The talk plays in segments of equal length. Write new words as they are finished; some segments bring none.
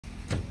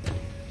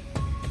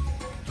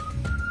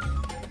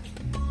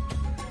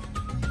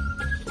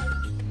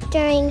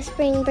During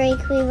spring break,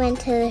 we went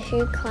to the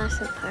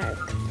Shikuwasa Park.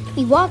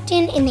 We walked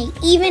in and they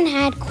even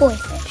had koi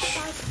fish.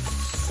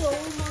 So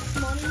much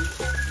money.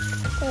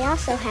 They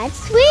also had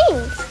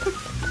swings.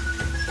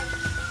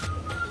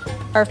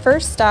 Our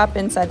first stop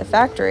inside the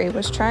factory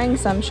was trying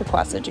some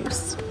Shikuwasa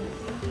juice.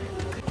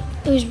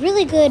 It was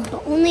really good,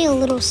 but only a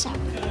little sour.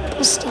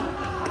 But still,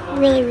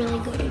 really, really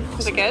good.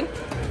 Was it good?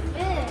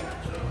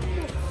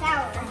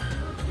 Sour.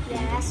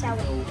 Yeah, that's sour.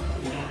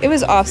 It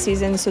was off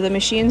season, so the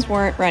machines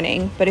weren't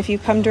running, but if you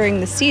come during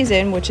the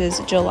season, which is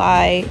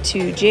July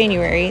to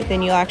January,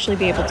 then you'll actually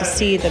be able to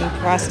see them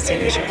processing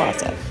the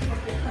Shikuwasa.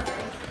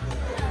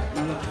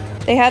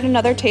 They had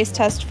another taste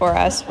test for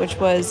us, which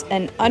was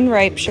an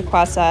unripe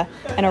Shikuwasa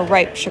and a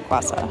ripe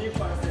Shikuwasa.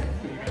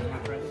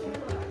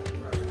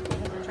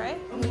 Try it?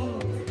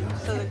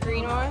 So the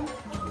green one.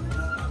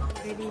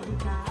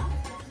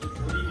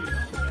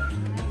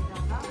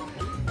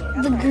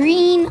 The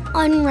green,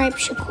 unripe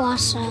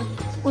Shikuwasa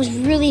was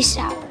really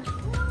sour.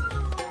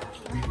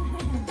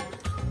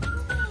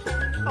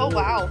 Oh,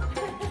 wow.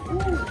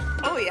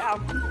 Oh, yeah.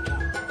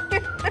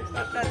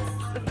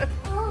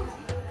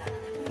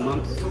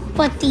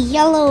 But the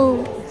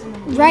yellow,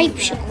 ripe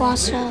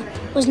Shikuwasa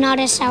was not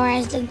as sour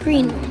as the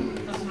green one.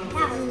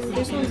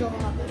 This one's a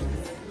lot.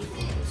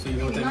 So you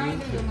know what that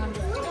means?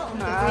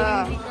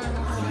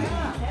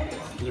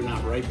 They're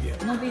not ripe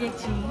yet.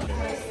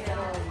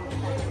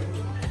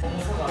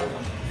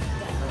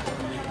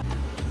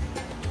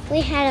 We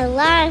had a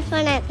lot of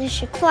fun at the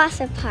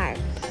Shikuwasa Park.